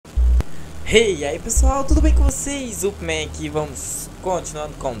Hey, e aí pessoal, tudo bem com vocês? Upman aqui, vamos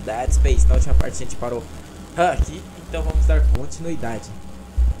continuando com Dead Space. Na última parte a gente parou aqui, então vamos dar continuidade.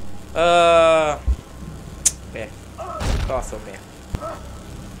 Nossa, o merda.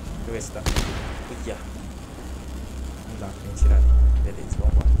 Deixa eu ver se dá. Uia. Não dá pra tirar. Beleza,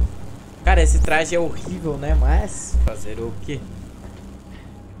 vamos lá. Cara, esse traje é horrível, né? Mas fazer o quê?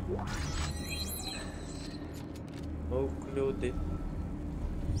 Núcleo de...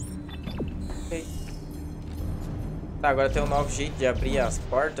 Okay. Tá, agora tem um novo jeito de abrir as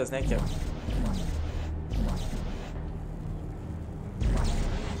portas, né? Que é...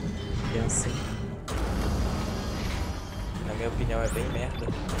 bem assim. Na minha opinião é bem merda.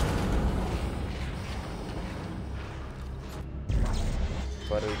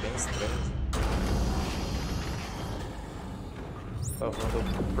 Barulho bem estranho. Salvando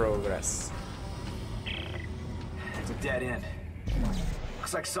progress. It's a dead end.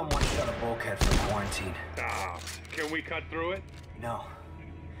 Looks like someone shut a bulkhead for quarantine. Ah, can we cut through it? No.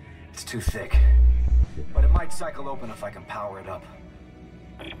 It's too thick. But it might cycle open if I can power it up.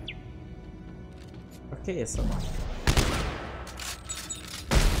 Ok, é só.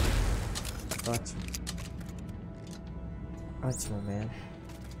 Ótimo. Ótimo, man.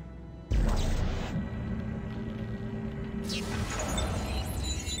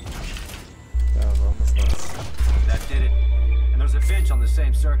 Tá, vamos lá. That did it. And there's a bench on the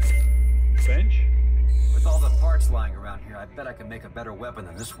same circuit. Bench? With all the parts lying around here, I bet I can make a better weapon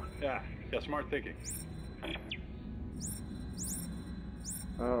than this one. Yeah, smart thinking.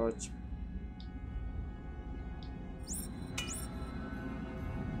 Ótimo.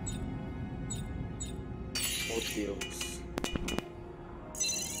 Modelos.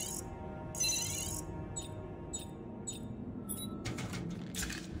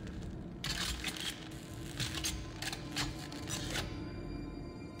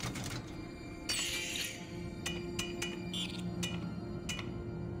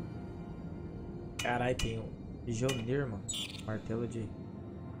 Caralho, tem um Pioneer, mano. Martelo de...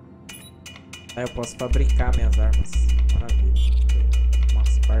 Ah, eu posso fabricar minhas armas. Maravilha.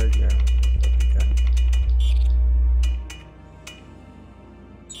 Umas par de armas pra fabricar.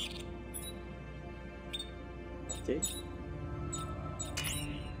 Ok.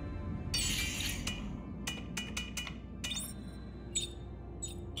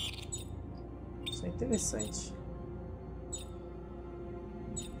 Isso é interessante.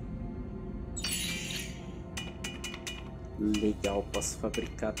 Legal, posso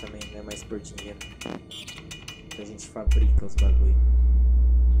fabricar também, não é mais por dinheiro. A gente fabrica os bagulho.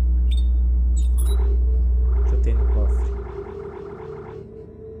 O que eu tenho no cofre?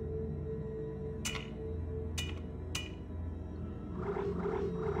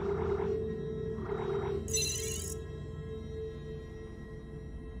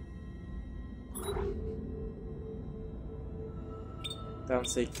 Tá, não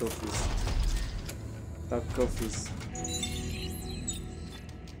sei o que eu fiz. Tá, o que eu fiz?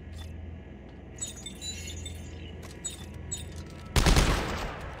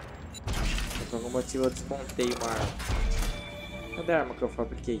 Por algum motivo eu desmontei uma arma. Cadê a arma que eu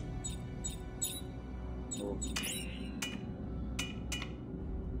fabriquei? Oh.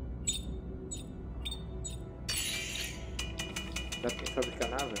 Dá pra me fabricar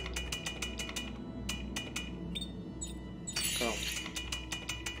nada? Calma.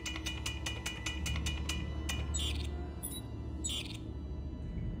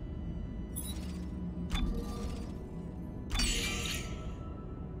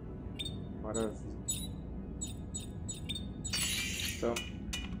 Maravilha. Então.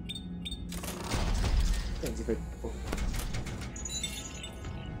 Entendi, vai.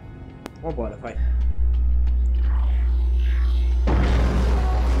 Vambora, vai.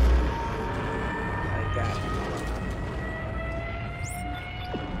 Ai, cara.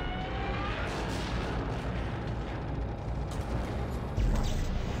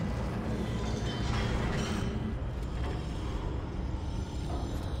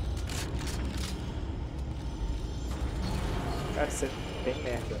 Cara, isso é bem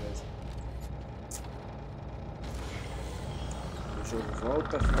merda mesmo. O jogo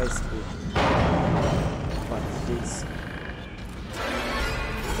volta a ficar escuro. Opa, que é isso?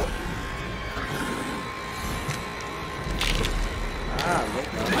 Ah,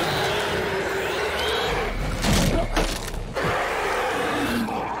 legal.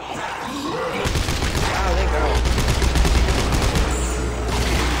 Ah, legal.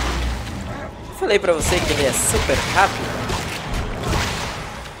 Falei pra você que ele é super rápido.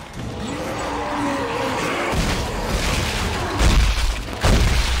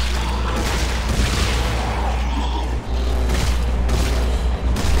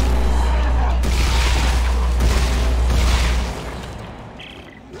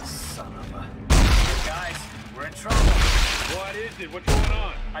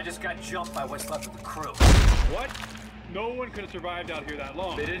 jumped by what's left of the crew. What? No one could have survived out here that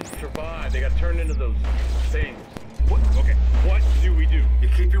long. They didn't survive. They got turned into those things. What? Okay, what do we do? You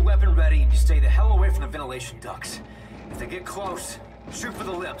keep your weapon ready and you stay the hell away from the ventilation ducts. If they get close, shoot for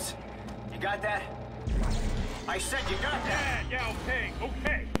the limbs. You got that? I said you got that! Yeah, okay,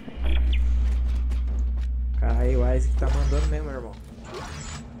 okay. Cara, aí o Wise que tá mandando mesmo, irmão.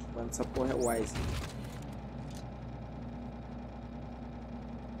 Mano, essa porra é o Wise.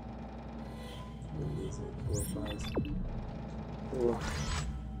 Beleza, boa, Wise. Boa.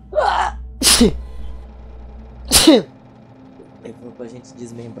 Ele falou pra gente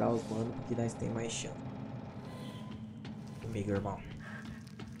desmembrar os manos porque nós tem mais chão. Comigo, irmão.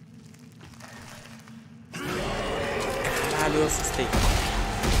 Caralho, eu assustei.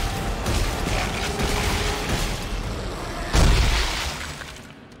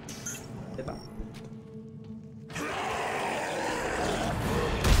 Eba.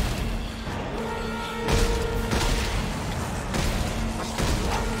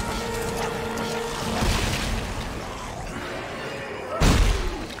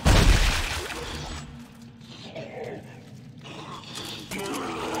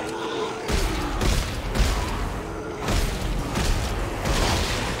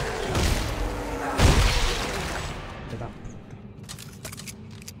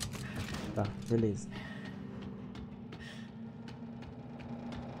 Tá, beleza.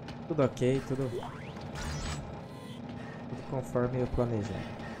 Tudo ok, tudo conforme eu planejei.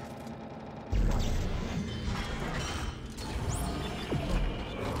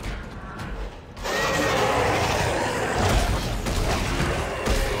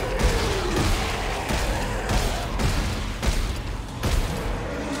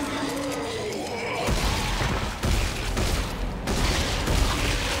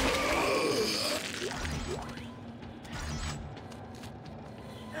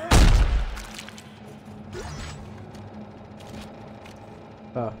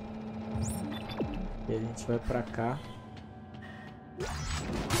 Ó. E a gente vai pra cá.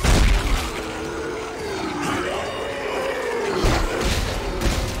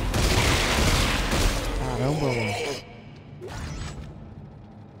 Caramba, mano.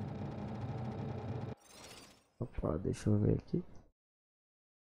 Opa, deixa eu ver aqui.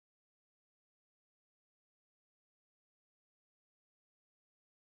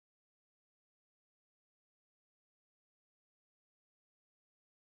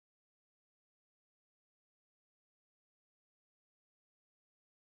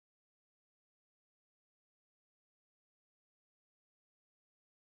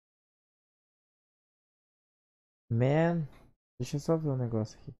 Man, deixa eu só ver um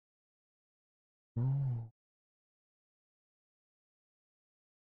negócio aqui.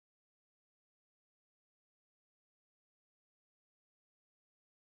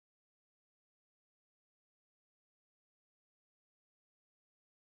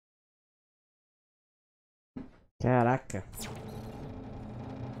 Caraca.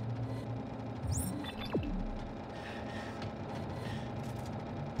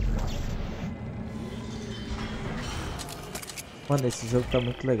 Mano, esse jogo tá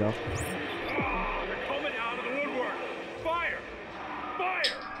muito legal. They're coming out of the woodwork. Fire!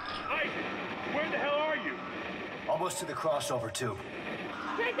 Fire! Isaac, where the hell are you? Almost to the crossover tube.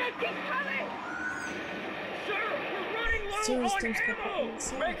 Jacob, keep coming! Sir, we're running low Serious on things ammo!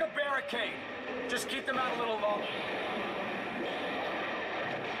 happen. Make a barricade. Just keep them out a little longer.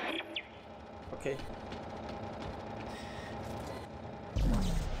 Ok.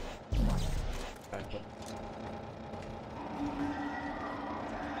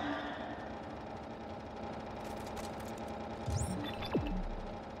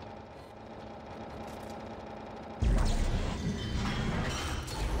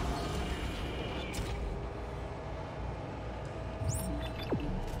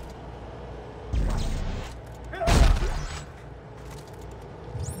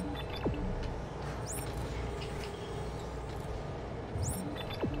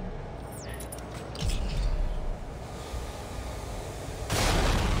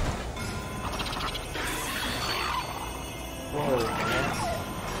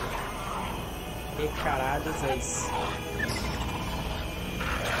 Que caralhos é isso?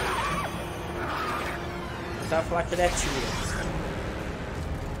 Eu tava falando que ele atira.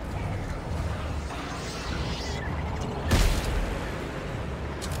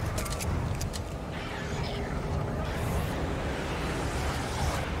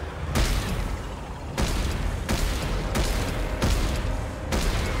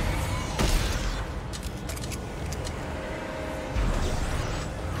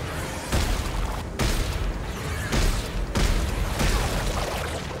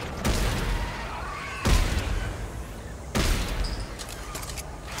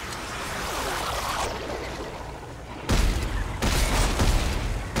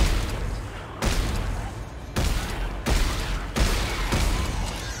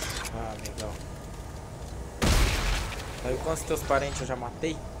 quantos teus parentes eu já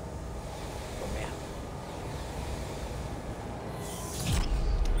matei? Pô, merda.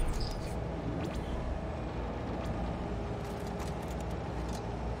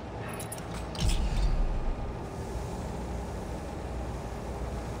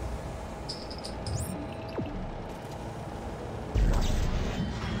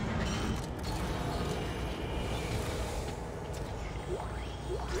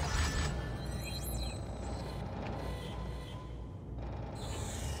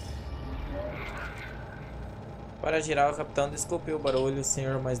 Para girar, o capitão, desculpe o barulho,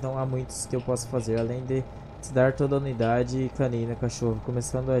 senhor, mas não há muitos que eu possa fazer, além de se dar toda a unidade canina, cachorro,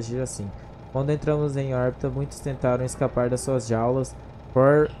 começando a agir assim. Quando entramos em órbita, muitos tentaram escapar das suas jaulas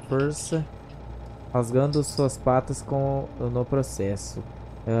por força, rasgando suas patas no processo.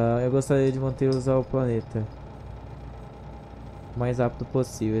 Eu gostaria de mantê-los ao planeta o mais rápido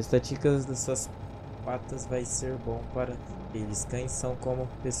possível. Estatísticas das suas patas vai ser bom para eles. Cães são como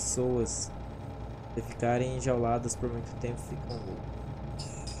pessoas. Se ficarem enjauladas por muito tempo, ficam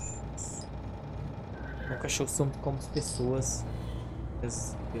loucos. Os cachorros são como as pessoas.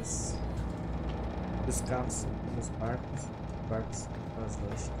 Os carros são como os barcos. Os barcos são como as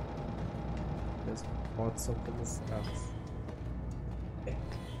lanchas. As motos são como os carros. É.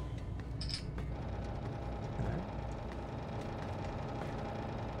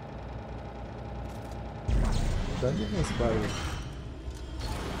 De onde vem esse barulho?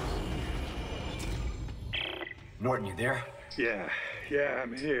 Norton, you there? Yeah,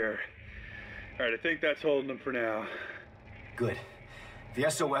 I'm here. Alright, I think that's holding them for now. Good. The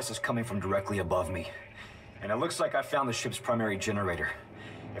SOS is coming from directly above me. And it looks like I found the ship's primary generator.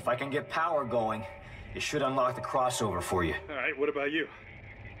 If I can get power going, it should unlock the crossover for you. Alright, what about you?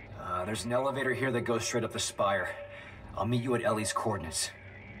 There's an elevator here that goes straight up the spire. I'll meet you at Ellie's coordinates.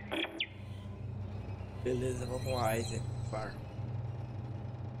 Beleza, vamos lá, Isaac.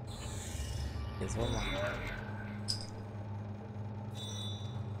 Beleza, vamos lá.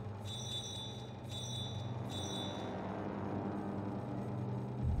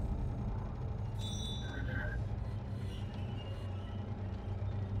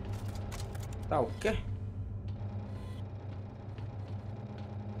 Tá, o quê?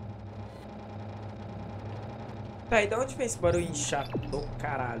 Tá, e de onde vem esse barulho chato do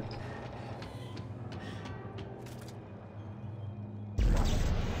caralho?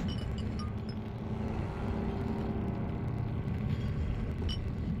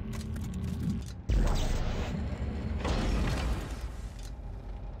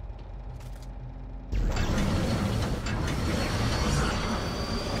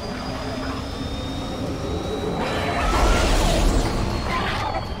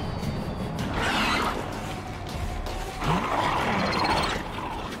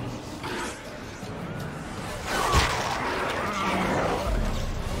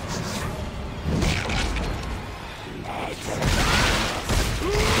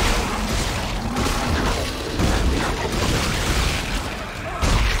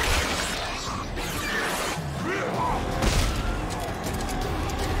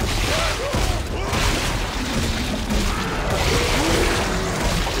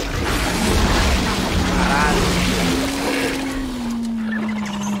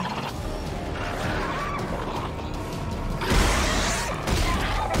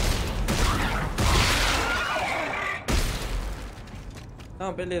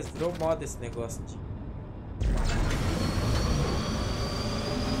 Não, beleza, virou moda esse negócio de...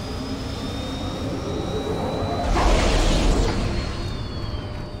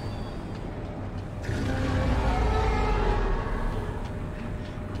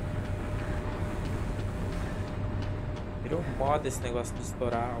 Virou moda esse negócio de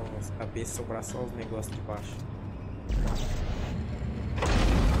estourar as cabeças, sobrar só os negócios de baixo.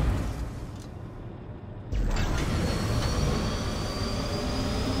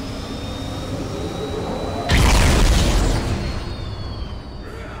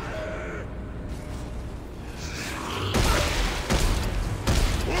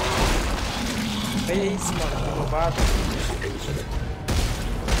 É isso, mano, tá roubado.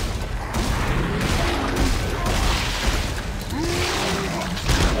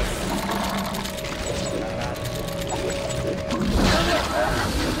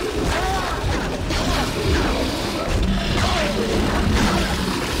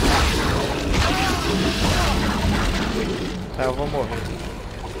 Tá, eu vou morrer.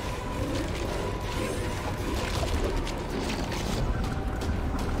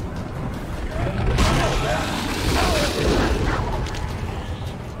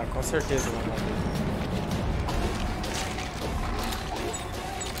 Com certeza, mano.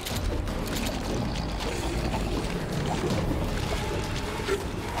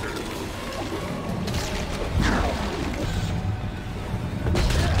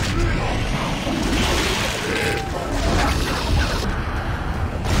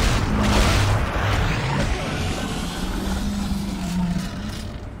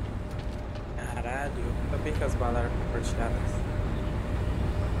 ver que as balas eram compartilhadas.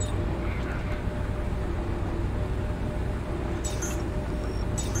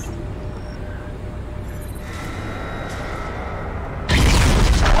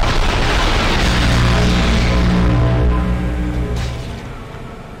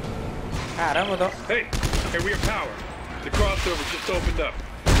 Caramba, não. Hey, we have power. The crossover just opened up.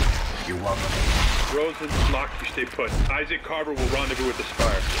 You're welcome. Rosen, Locke, you stay put. Isaac Carver will rendezvous with the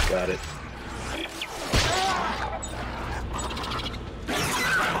Spire. Got it.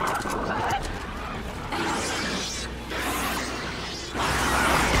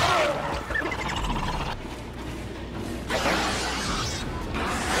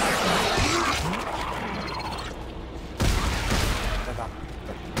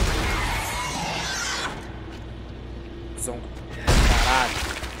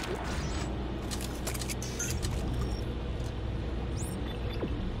 Caralho.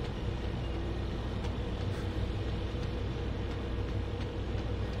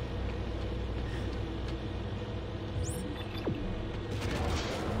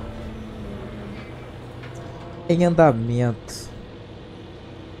 Em andamento.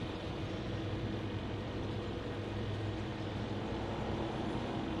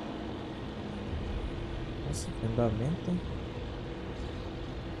 Nossa, que andamento, hein?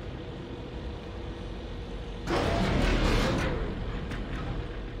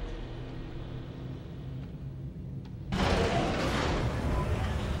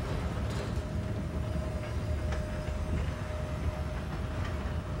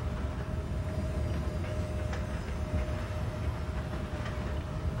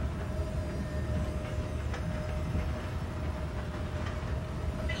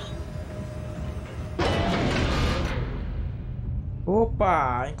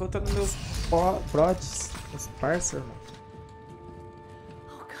 Opa, encontrando meus brotes, meus parceiros, irmão.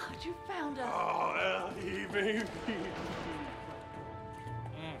 Oh, God, you found us. Oh, Ellie, baby.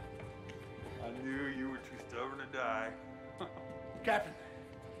 I knew you were too stubborn to die. Captain,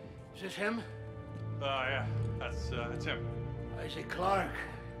 is this him? Yeah, that's him. Isaac Clarke.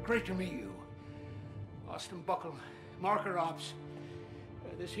 Great to meet you. Austin Buckle, Marker Ops.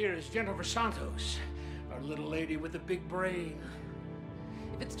 This here is Jennifer Santos, our little lady with the big brain.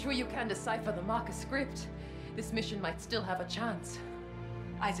 If it's true you can decipher the marker script, this mission might still have a chance.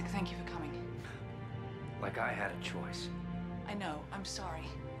 Isaac, thank you for coming. Like I had a choice. I know, I'm sorry.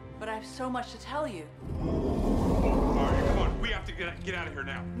 But I have so much to tell you. All right, come on. We have to get out of here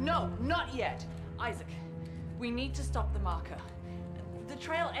now. No, not yet. Isaac, we need to stop the marker. The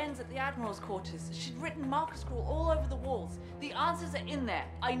trail ends at the Admiral's quarters. She'd written marker scroll all over the walls. The answers are in there.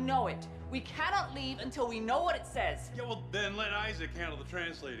 I know it. We cannot leave until we know what it says. Yeah, well, then let Isaac handle the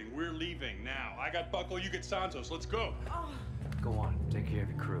translating. We're leaving now. I got Buckle, you get Santos. Let's go. Oh. Go on, take care of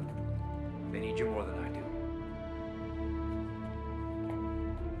your crew. They need you more than I do.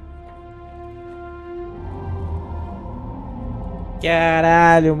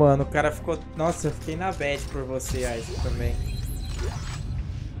 Caralho, mano, o cara ficou... Nossa, eu fiquei na bad por você, Isaac, também.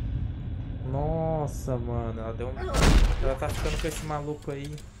 Nossa, mano, ela deu um... Ela tá ficando com esse maluco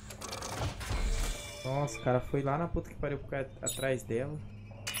aí. Nossa, o cara foi lá na puta que pariu ficar atrás dela.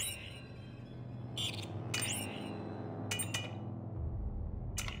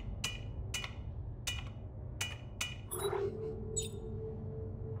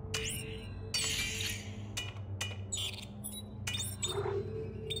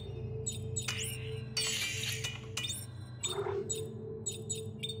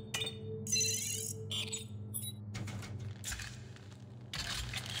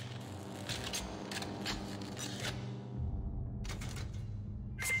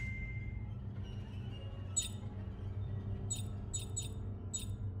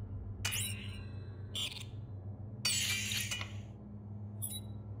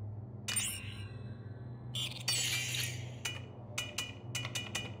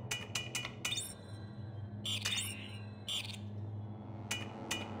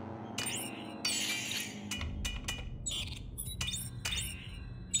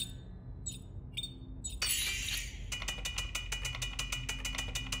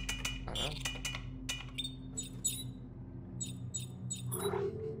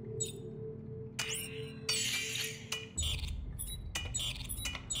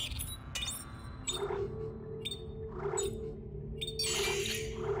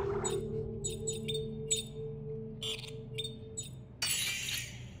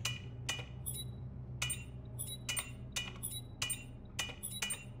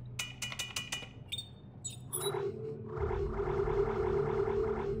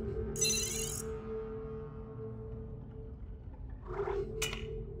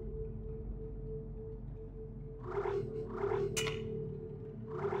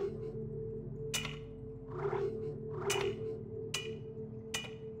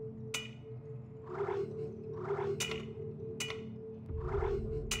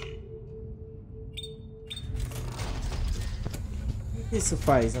 que isso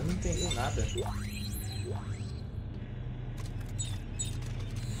faz? Eu não entendi nada. Shit.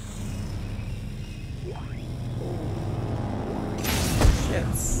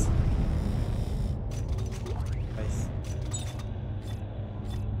 Faz.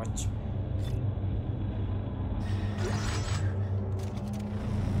 Ótimo.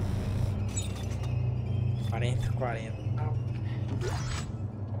 Quarenta.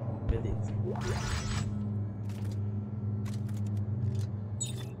 Beleza.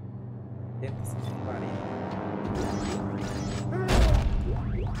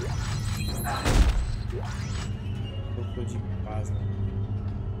 Núcleo de plasma.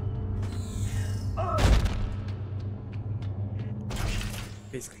 O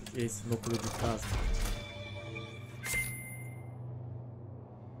que é esse núcleo de plasma?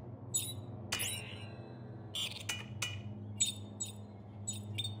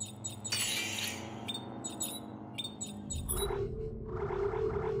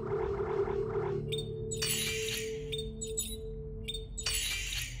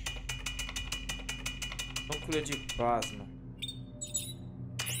 Núcleo de plasma.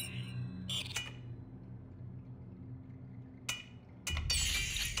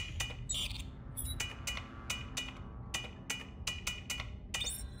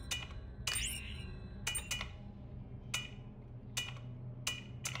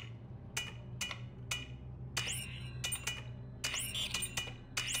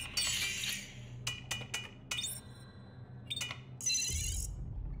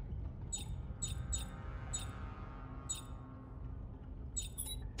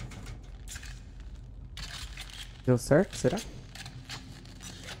 Deu certo, será?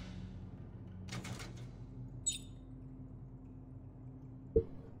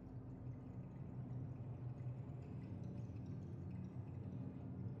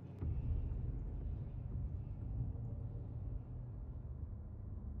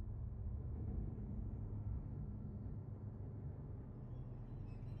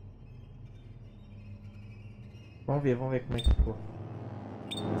 Vamos ver como é que ficou.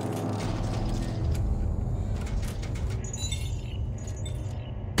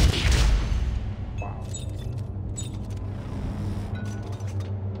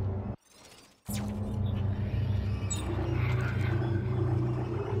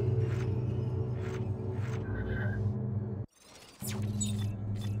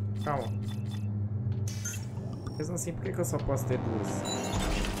 Calma. Mesmo assim, por que eu só posso ter duas?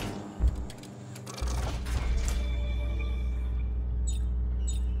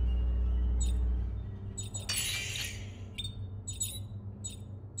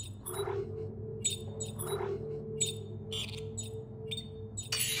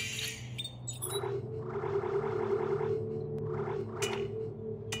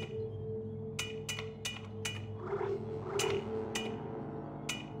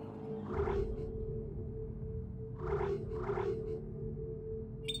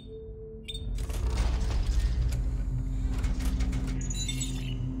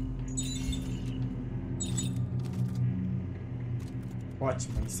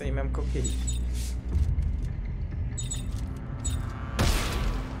 Ótimo, isso aí mesmo que eu queria.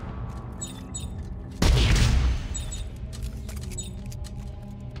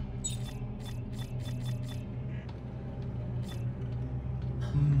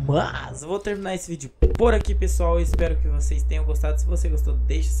 Mas vou terminar esse vídeo por aqui, pessoal. Eu espero que vocês tenham gostado. Se você gostou,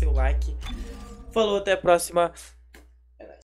 deixa seu like. Falou, até a próxima.